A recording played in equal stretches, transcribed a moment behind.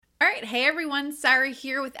right. Hey everyone, Sarah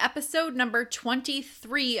here with episode number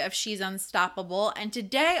 23 of She's Unstoppable. And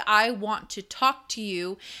today I want to talk to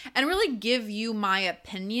you and really give you my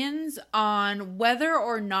opinions on whether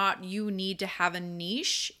or not you need to have a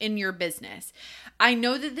niche in your business. I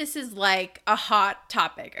know that this is like a hot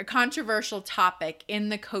topic, a controversial topic in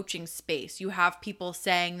the coaching space. You have people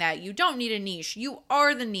saying that you don't need a niche, you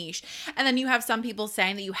are the niche. And then you have some people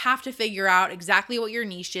saying that you have to figure out exactly what your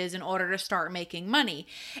niche is in order to start making money.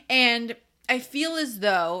 And I feel as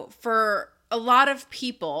though for a lot of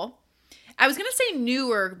people, I was going to say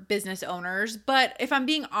newer business owners, but if I'm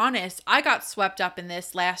being honest, I got swept up in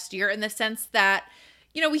this last year in the sense that,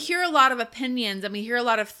 we hear a lot of opinions and we hear a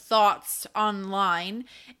lot of thoughts online,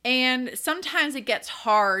 and sometimes it gets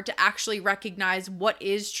hard to actually recognize what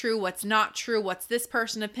is true, what's not true, what's this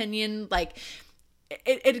person's opinion.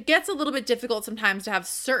 It gets a little bit difficult sometimes to have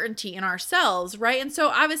certainty in ourselves, right? And so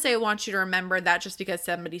obviously I want you to remember that just because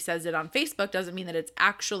somebody says it on Facebook doesn't mean that it's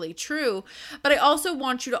actually true. But I also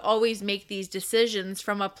want you to always make these decisions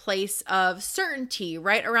from a place of certainty,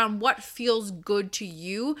 right? Around what feels good to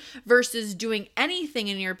you versus doing anything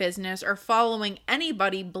in your business or following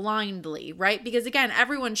anybody blindly, right? Because again,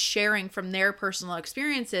 everyone's sharing from their personal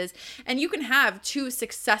experiences, and you can have two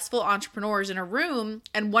successful entrepreneurs in a room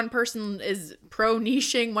and one person is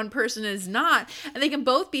niching, one person is not, and they can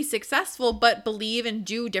both be successful but believe and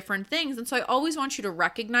do different things. And so I always want you to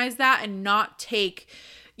recognize that and not take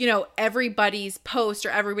everybody's post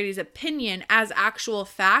or everybody's opinion as actual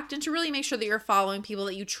fact, and to really make sure that you're following people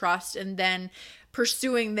that you trust and then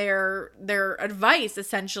pursuing their advice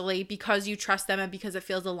essentially because you trust them and because it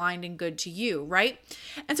feels aligned and good to you, right?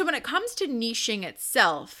 And so when it comes to niching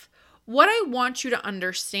itself, what I want you to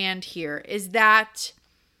understand here is that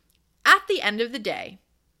at the end of the day,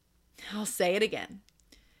 I'll say it again,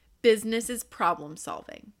 business is problem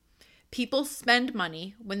solving. People spend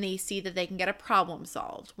money when they see that they can get a problem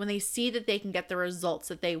solved, when they see that they can get the results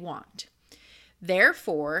that they want.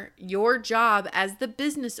 Therefore, your job as the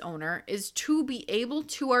business owner is to be able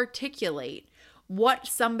to articulate what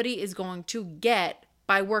somebody is going to get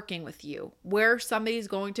by working with you, where somebody's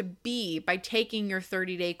going to be by taking your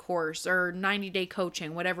 30-day course or 90-day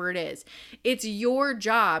coaching, whatever it is. It's your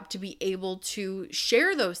job to be able to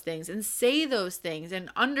share those things and say those things and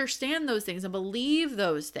understand those things and believe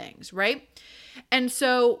those things, right? And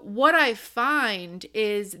so what I find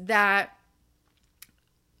is that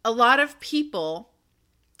a lot of people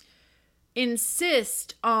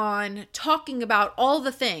insist on talking about all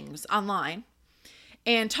the things online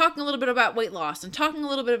and talking a little bit about weight loss and talking a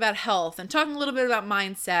little bit about health and talking a little bit about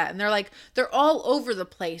mindset. And they're all over the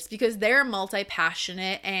place because they're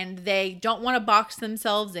multi-passionate and they don't want to box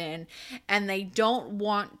themselves in, and they don't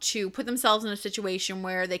want to put themselves in a situation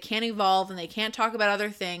where they can't evolve and they can't talk about other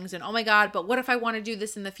things. And oh my God, but what if I want to do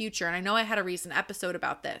this in the future? And I know I had a recent episode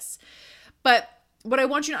about this, but what I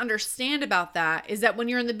want you to understand about that is that when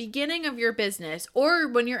you're in the beginning of your business, or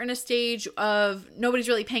when you're in a stage of nobody's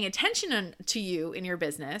really paying attention to you in your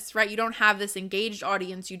business, right? You don't have this engaged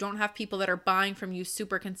audience. You don't have people that are buying from you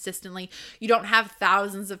super consistently. You don't have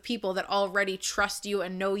thousands of people that already trust you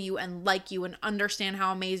and know you and like you and understand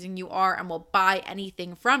how amazing you are and will buy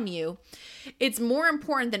anything from you. It's more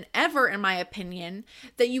important than ever, in my opinion,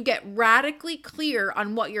 that you get radically clear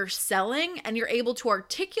on what you're selling and you're able to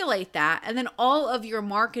articulate that. And then all of your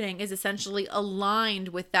marketing is essentially aligned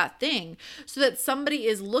with that thing, so that somebody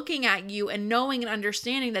is looking at you and knowing and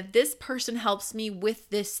understanding that this person helps me with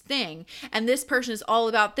this thing, and this person is all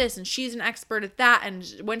about this, and she's an expert at that, and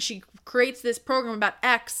when she creates this program about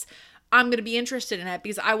X, I'm going to be interested in it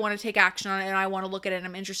because I want to take action on it and I want to look at it and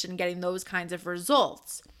I'm interested in getting those kinds of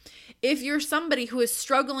results. If you're somebody who is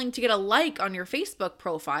struggling to get a like on your Facebook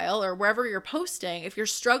profile or wherever you're posting, if you're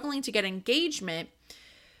struggling to get engagement,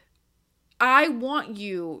 I want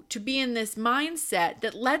you to be in this mindset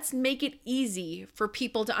that let's make it easy for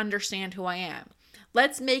people to understand who I am.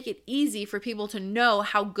 Let's make it easy for people to know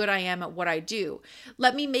how good I am at what I do.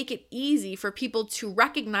 Let me make it easy for people to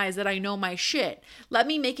recognize that I know my shit. Let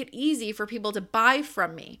me make it easy for people to buy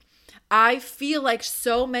from me. I feel like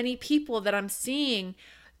so many people that I'm seeing,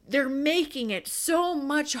 they're making it so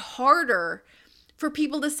much harder for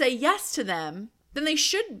people to say yes to them than they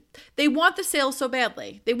should. They want the sale so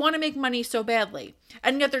badly. They want to make money so badly.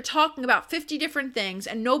 And yet they're talking about 50 different things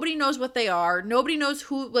and nobody knows what they are. Nobody knows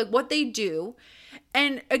what they do.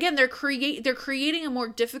 And again, they're creating a more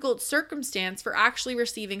difficult circumstance for actually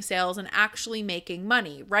receiving sales and actually making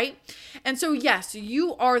money, right? And so yes,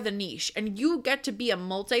 you are the niche and you get to be a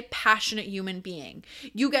multi-passionate human being.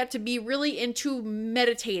 You get to be really into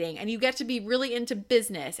meditating and you get to be really into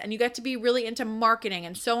business and you get to be really into marketing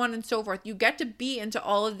and so on and so forth. You get to be into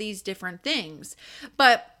all of these different things.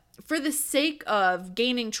 But for the sake of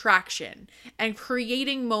gaining traction and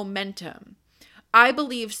creating momentum, I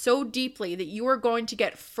believe so deeply that you are going to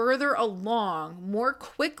get further along more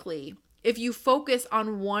quickly if you focus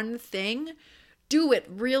on one thing. Do it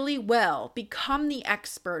really well. Become the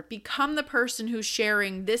expert. Become the person who's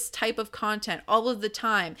sharing this type of content all of the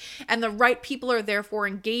time. And the right people are therefore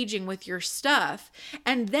engaging with your stuff.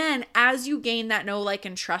 And then as you gain that know, like,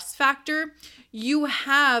 and trust factor, you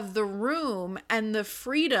have the room and the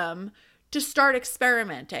freedom to start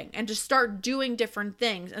experimenting and to start doing different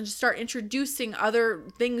things and to start introducing other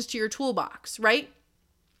things to your toolbox, right?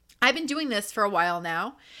 I've been doing this for a while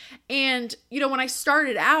now. And, when I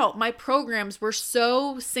started out, my programs were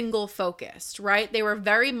so single focused, right? They were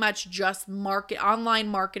very much just online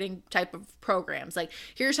marketing type of programs. Like,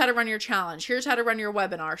 here's how to run your challenge. Here's how to run your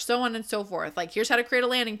webinar, so on and so forth. Like, here's how to create a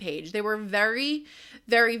landing page. They were very,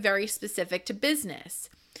 very, very specific to business.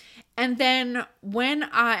 And then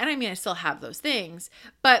I still have those things,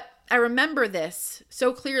 but I remember this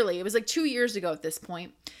so clearly. It was like 2 years ago at this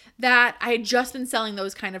point that I had just been selling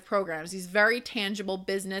those kind of programs, these very tangible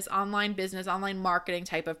business, online marketing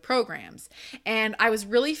type of programs. And I was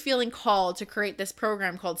really feeling called to create this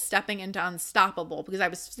program called Stepping into Unstoppable because I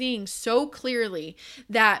was seeing so clearly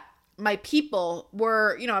that my people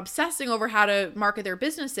were, obsessing over how to market their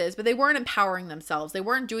businesses, but they weren't empowering themselves. They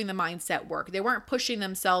weren't doing the mindset work. They weren't pushing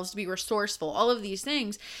themselves to be resourceful, all of these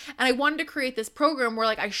things. And I wanted to create this program where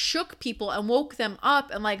I shook people and woke them up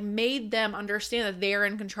and made them understand that they're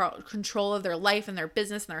in control of their life and their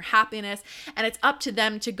business and their happiness. And it's up to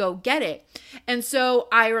them to go get it. And so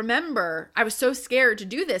I remember I was so scared to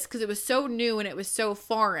do this because it was so new and it was so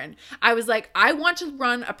foreign. I was like, I want to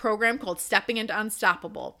run a program called Stepping into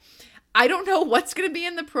Unstoppable. I don't know what's going to be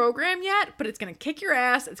in the program yet, but it's going to kick your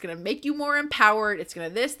ass. It's going to make you more empowered. It's going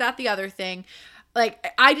to this, that, the other thing.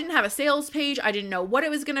 I didn't have a sales page. I didn't know what it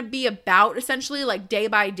was going to be about, essentially, day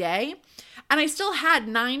by day. And I still had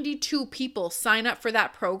 92 people sign up for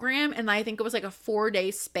that program. And I think it was a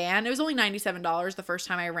 4-day span. It was only $97 the first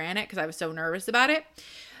time I ran it because I was so nervous about it.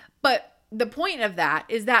 But the point of that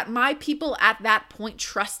is that my people at that point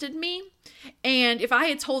trusted me. And if I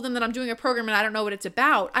had told them that I'm doing a program and I don't know what it's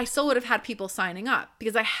about, I still would have had people signing up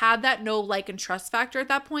because I had that know, like, and trust factor at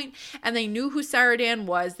that point. And they knew who Sarah Dan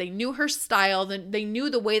was. They knew her style. They knew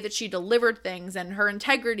the way that she delivered things and her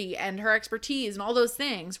integrity and her expertise and all those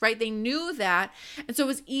things, right? They knew that. And so it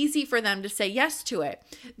was easy for them to say yes to it.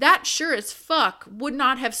 That sure as fuck would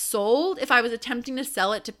not have sold if I was attempting to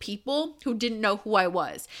sell it to people who didn't know who I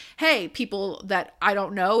was. Hey, people that I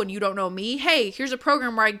don't know and you don't know me. Hey, here's a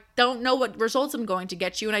program where I don't know what results I'm going to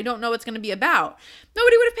get you and I don't know what it's going to be about.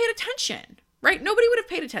 Nobody would have paid attention, right? Nobody would have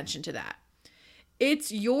paid attention to that.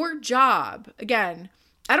 It's your job. Again,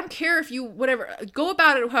 I don't care if you, whatever, go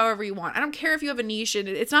about it however you want. I don't care if you have a niche. And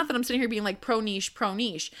it's not that I'm sitting here being pro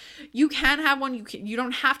niche. You can have one. You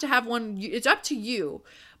don't have to have one. It's up to you.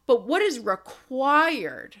 But what is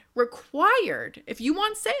required if you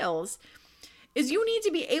want sales is you need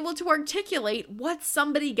to be able to articulate what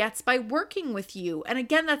somebody gets by working with you. And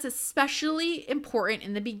again, that's especially important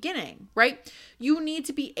in the beginning, right? You need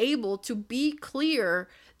to be able to be clear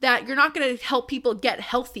that you're not going to help people get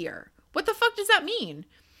healthier. What the fuck does that mean?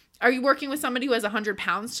 Are you working with somebody who has 100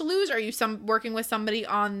 pounds to lose? Are you working with somebody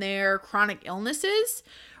on their chronic illnesses?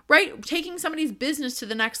 Right? Taking somebody's business to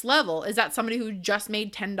the next level. Is that somebody who just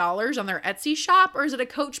made $10 on their Etsy shop? Or is it a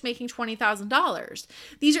coach making $20,000?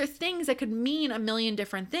 These are things that could mean a million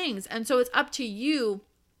different things. And so it's up to you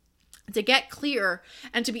to get clear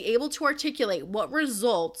and to be able to articulate what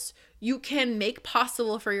results you can make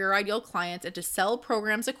possible for your ideal clients and to sell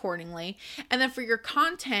programs accordingly. And then for your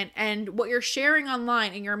content and what you're sharing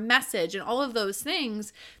online and your message and all of those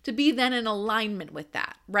things to be then in alignment with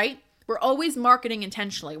that, right? We're always marketing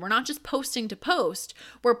intentionally. We're not just posting to post.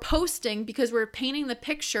 We're posting because we're painting the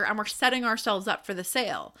picture and we're setting ourselves up for the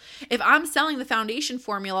sale. If I'm selling the foundation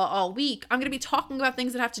formula all week, I'm going to be talking about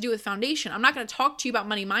things that have to do with foundation. I'm not going to talk to you about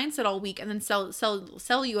money mindset all week and then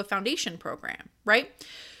sell you a foundation program, right?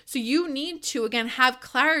 So you need to, again, have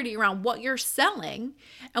clarity around what you're selling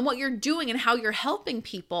and what you're doing and how you're helping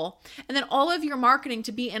people. And then all of your marketing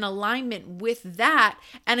to be in alignment with that.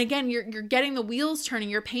 And again, you're getting the wheels turning.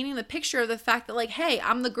 You're painting the picture of the fact that like, hey,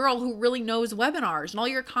 I'm the girl who really knows webinars and all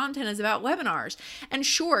your content is about webinars. And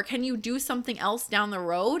sure, can you do something else down the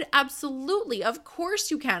road? Absolutely. Of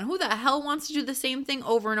course you can. Who the hell wants to do the same thing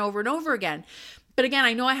over and over and over again? But again,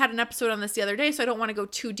 I know I had an episode on this the other day, so I don't want to go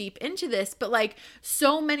too deep into this, but like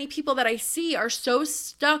so many people that I see are so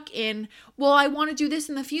stuck in, well, I want to do this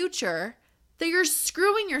in the future, that you're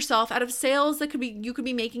screwing yourself out of sales that you could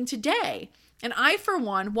be making today. And I, for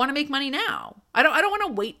one, want to make money now. I don't want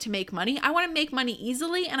to wait to make money. I want to make money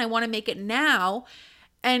easily, and I want to make it now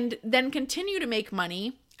and then continue to make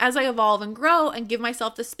money as I evolve and grow and give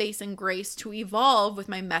myself the space and grace to evolve with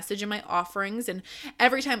my message and my offerings. And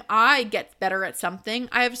every time I get better at something,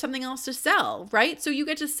 I have something else to sell, right? So you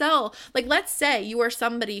get to sell, like, let's say you are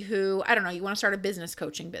somebody who, I don't know, you want to start a business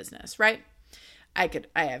coaching business, right? I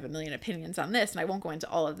have a million opinions on this and I won't go into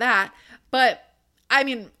all of that, but I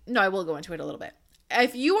mean, no, I will go into it a little bit.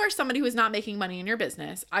 If you are somebody who is not making money in your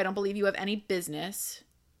business, I don't believe you have any business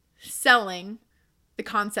selling the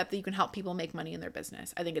concept that you can help people make money in their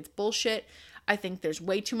business. I think it's bullshit. I think there's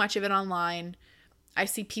way too much of it online. I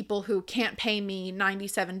see people who can't pay me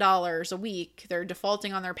 $97 a week. They're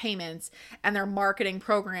defaulting on their payments and they're marketing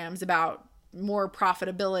programs about more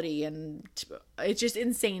profitability. And it's just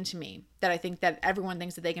insane to me that I think that everyone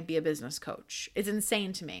thinks that they can be a business coach. It's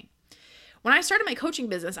insane to me. When I started my coaching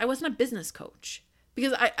business, I wasn't a business coach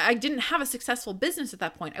because I didn't have a successful business at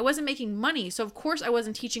that point. I wasn't making money. So of course I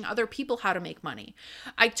wasn't teaching other people how to make money.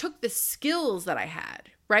 I took the skills that I had,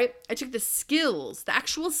 right? I took the skills, the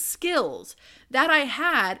actual skills that I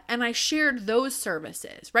had, and I shared those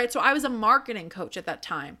services, right? So I was a marketing coach at that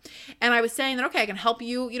time. And I was saying that, okay, I can help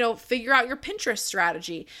you, figure out your Pinterest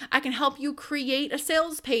strategy. I can help you create a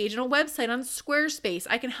sales page and a website on Squarespace.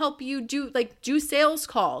 I can help you do sales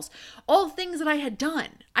calls, all things that I had done.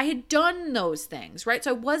 I had done those things, right?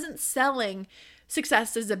 So I wasn't selling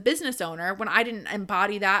success as a business owner when I didn't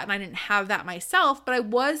embody that and I didn't have that myself, but I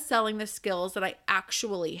was selling the skills that I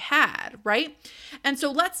actually had, right? And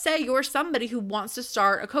so let's say you're somebody who wants to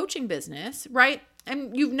start a coaching business, right?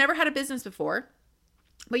 And you've never had a business before,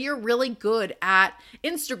 but you're really good at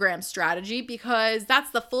Instagram strategy because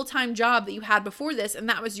that's the full-time job that you had before this, and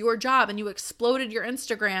that was your job, and you exploded your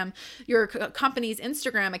Instagram, your company's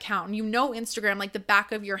Instagram account, and you know Instagram like the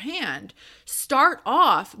back of your hand. Start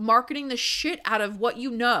off marketing the shit out of what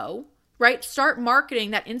you know, right? Start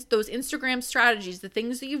marketing those Instagram strategies, the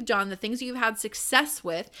things that you've done, the things that you've had success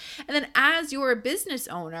with, and then as you're a business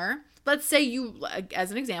owner, let's say you,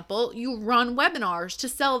 as an example, you run webinars to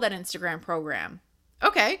sell that Instagram program.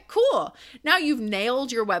 Okay, cool. Now you've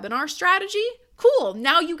nailed your webinar strategy. Cool.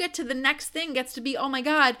 Now you get to the next thing gets to be, oh my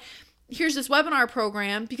God, here's this webinar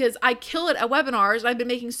program because I kill it at webinars. I've been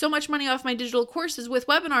making so much money off my digital courses with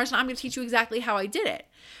webinars, and I'm going to teach you exactly how I did it.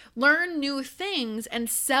 Learn new things and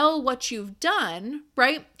sell what you've done,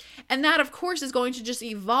 right? And that, of course, is going to just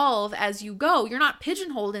evolve as you go. You're not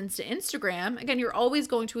pigeonholed into Instagram. Again, you're always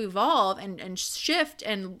going to evolve and shift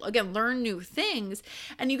and, again, learn new things.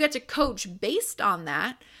 And you get to coach based on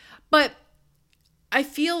that. But I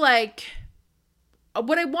feel like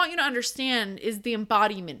what I want you to understand is the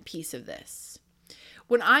embodiment piece of this.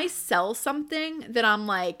 When I sell something that I'm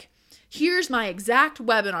like, here's my exact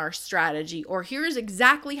webinar strategy, or here's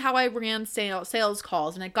exactly how I ran sales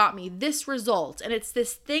calls and it got me this result. And it's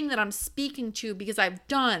this thing that I'm speaking to because I've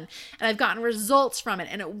done and I've gotten results from it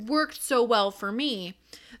and it worked so well for me.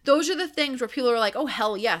 Those are the things where people are like, oh,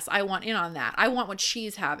 hell yes, I want in on that. I want what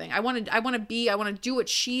she's having. I want to do what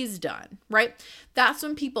she's done, right? That's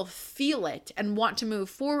when people feel it and want to move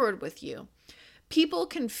forward with you. People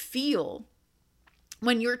can feel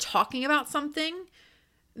when you're talking about something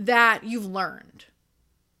that you've learned,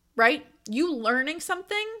 right? You learning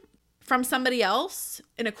something from somebody else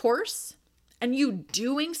in a course and you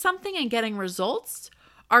doing something and getting results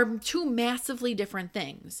are two massively different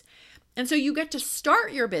things. And so you get to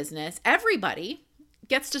start your business. Everybody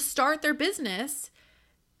gets to start their business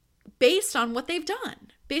based on what they've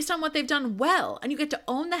done, based on what they've done well, and you get to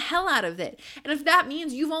own the hell out of it. And if that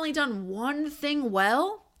means you've only done one thing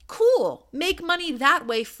well, cool. Make money that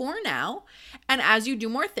way for now. And as you do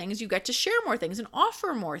more things, you get to share more things and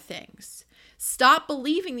offer more things. Stop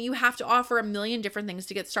believing that you have to offer a million different things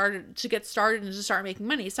to get started and to start making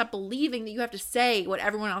money. Stop believing that you have to say what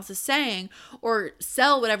everyone else is saying or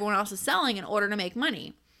sell what everyone else is selling in order to make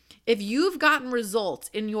money. If you've gotten results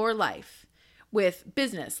in your life with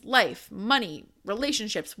business, life, money,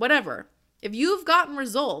 relationships, whatever, if you've gotten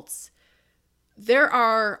results, there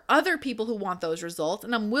are other people who want those results.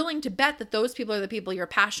 And I'm willing to bet that those people are the people you're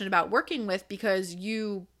passionate about working with because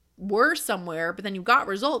you were somewhere, but then you got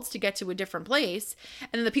results to get to a different place.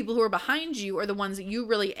 And then the people who are behind you are the ones that you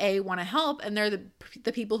really A, want to help. And they're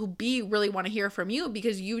the people who B, really want to hear from you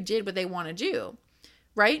because you did what they want to do,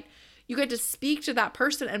 right? You get to speak to that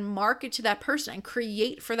person and market to that person and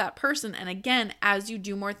create for that person. And again, as you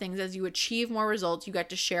do more things, as you achieve more results, you get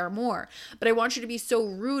to share more. But I want you to be so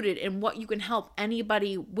rooted in what you can help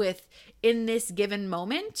anybody with in this given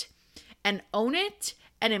moment and own it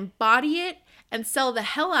and embody it and sell the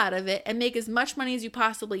hell out of it and make as much money as you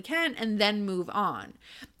possibly can and then move on.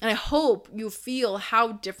 And I hope you feel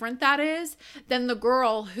how different that is than the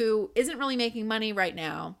girl who isn't really making money right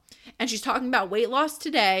now. And she's talking about weight loss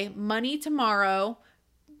today, money tomorrow,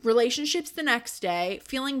 relationships the next day,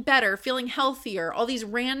 feeling better, feeling healthier, all these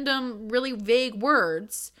random, really vague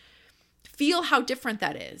words. Feel how different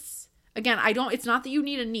that is. Again, it's not that you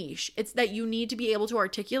need a niche. It's that you need to be able to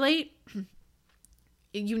articulate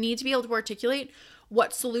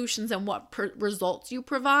what solutions and what results you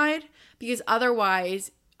provide, because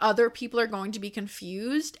otherwise other people are going to be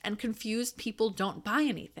confused, and confused people don't buy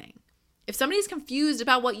anything. If somebody's confused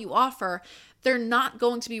about what you offer, they're not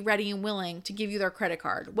going to be ready and willing to give you their credit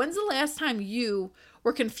card. When's the last time you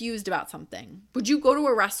were confused about something? Would you go to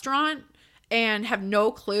a restaurant and have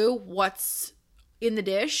no clue what's in the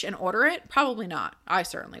dish and order it? Probably not. I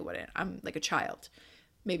certainly wouldn't. I'm like a child.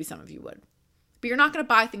 Maybe some of you would. But you're not going to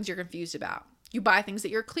buy things you're confused about. You buy things that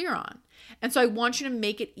you're clear on. And so I want you to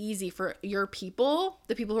make it easy for your people,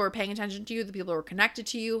 the people who are paying attention to you, the people who are connected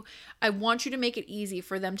to you. I want you to make it easy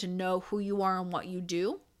for them to know who you are and what you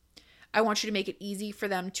do. I want you to make it easy for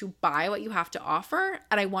them to buy what you have to offer.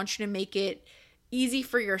 And I want you to make it easy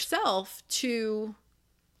for yourself to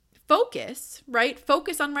focus, right?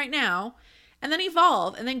 Focus on right now, and then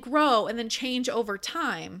evolve, and then grow, and then change over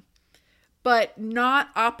time. But not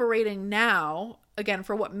operating now, again,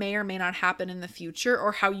 for what may or may not happen in the future,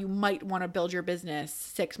 or how you might want to build your business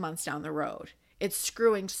 6 months down the road. It's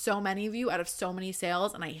screwing so many of you out of so many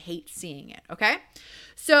sales, and I hate seeing it, okay?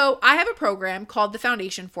 So I have a program called the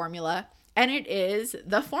Foundation Formula, and it is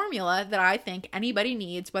the formula that I think anybody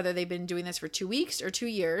needs, whether they've been doing this for 2 weeks or 2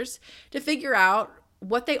 years, to figure out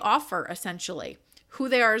what they offer, essentially. Who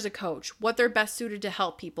they are as a coach, what they're best suited to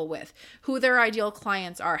help people with, who their ideal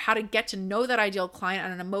clients are, how to get to know that ideal client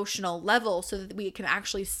on an emotional level so that we can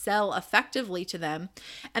actually sell effectively to them,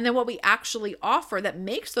 and then what we actually offer that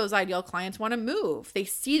makes those ideal clients want to move. They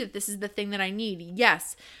see that this is the thing that I need.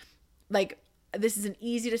 Yes, like this is an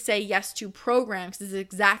easy to say yes to program because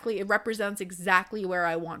it represents exactly where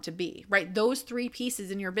I want to be, right? Those 3 pieces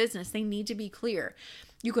in your business, they need to be clear.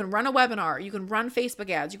 You can run a webinar, you can run Facebook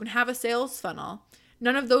ads, you can have a sales funnel.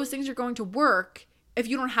 None of those things are going to work if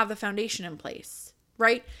you don't have the foundation in place,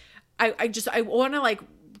 right? I want to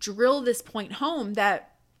drill this point home that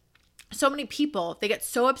so many people, they get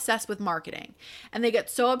so obsessed with marketing, and they get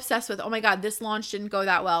so obsessed with, oh my God, this launch didn't go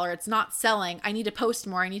that well, or it's not selling. I need to post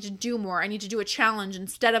more. I need to do more. I need to do a challenge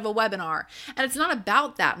instead of a webinar. And it's not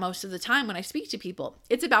about that most of the time when I speak to people.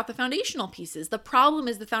 It's about the foundational pieces. The problem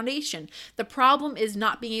is the foundation. The problem is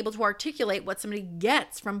not being able to articulate what somebody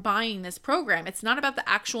gets from buying this program. It's not about the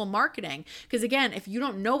actual marketing. Because again, if you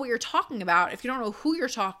don't know what you're talking about, if you don't know who you're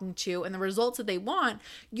talking to and the results that they want,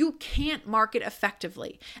 you can't market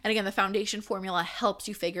effectively. And again, the Foundation Formula helps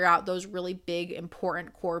you figure out those really big,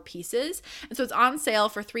 important core pieces. And so it's on sale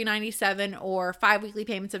for $397 or 5 weekly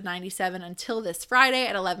payments of $97 until this Friday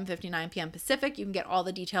at 11:59 p.m. Pacific. You can get all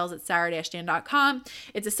the details at sarah-dan.com.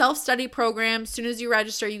 It's a self-study program. As soon as you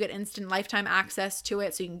register, you get instant lifetime access to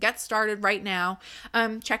it. So you can get started right now.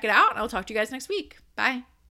 Check it out. I'll talk to you guys next week. Bye.